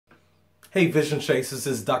Hey Vision Chasers,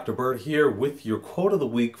 this is Dr. Bird here with your quote of the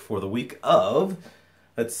week for the week of,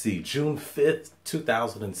 June 5th,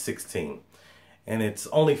 2016. And it's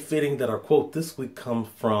only fitting that our quote this week comes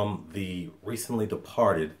from the recently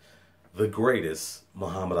departed, the greatest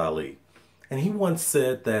Muhammad Ali. And he once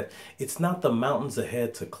said that it's not the mountains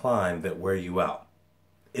ahead to climb that wear you out.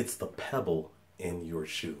 It's the pebble in your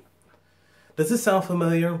shoe. Does this sound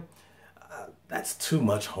familiar? That's too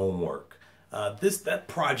much homework. That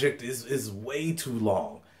project is way too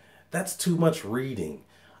long. That's too much reading.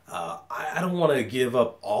 I don't want to give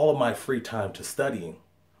up all of my free time to studying.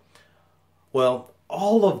 Well,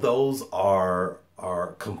 all of those are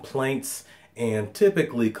complaints, and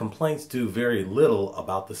typically complaints do very little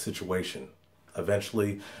about the situation.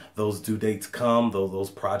 Eventually, those due dates come, though those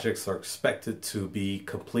projects are expected to be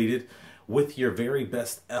completed with your very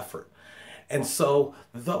best effort. And so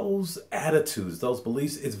those attitudes, those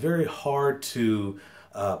beliefs, it's very hard to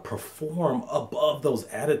perform above those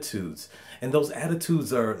attitudes. And those attitudes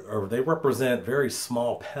they represent very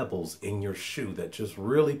small pebbles in your shoe that just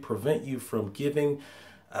really prevent you from giving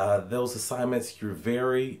those assignments your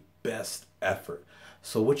very best effort.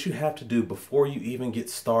 So what you have to do before you even get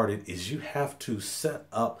started is you have to set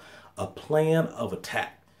up a plan of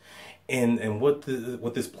attack. And what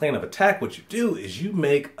this plan of attack, what you do is you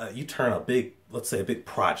turn a big, let's say a big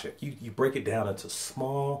project, you break it down into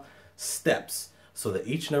small steps so that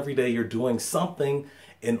each and every day you're doing something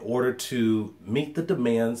in order to meet the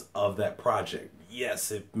demands of that project.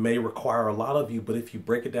 Yes, it may require a lot of you, but if you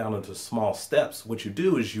break it down into small steps, what you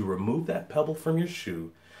do is you remove that pebble from your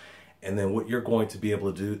shoe. And then what you're going to be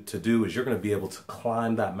able to do is you're going to be able to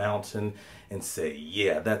climb that mountain and say,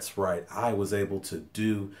 yeah, that's right, I was able to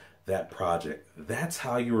do that project. That's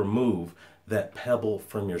how you remove that pebble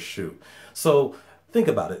from your shoe. So think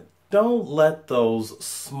about it. Don't let those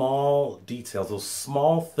small details, those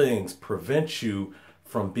small things prevent you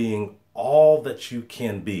from being all that you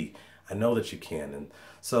can be. I know that you can. And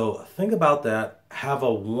so think about that. Have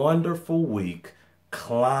a wonderful week.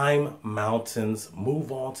 Climb mountains,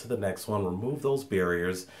 move on to the next one, remove those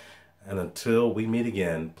barriers. And until we meet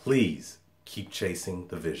again, please keep chasing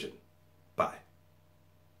the vision. Bye.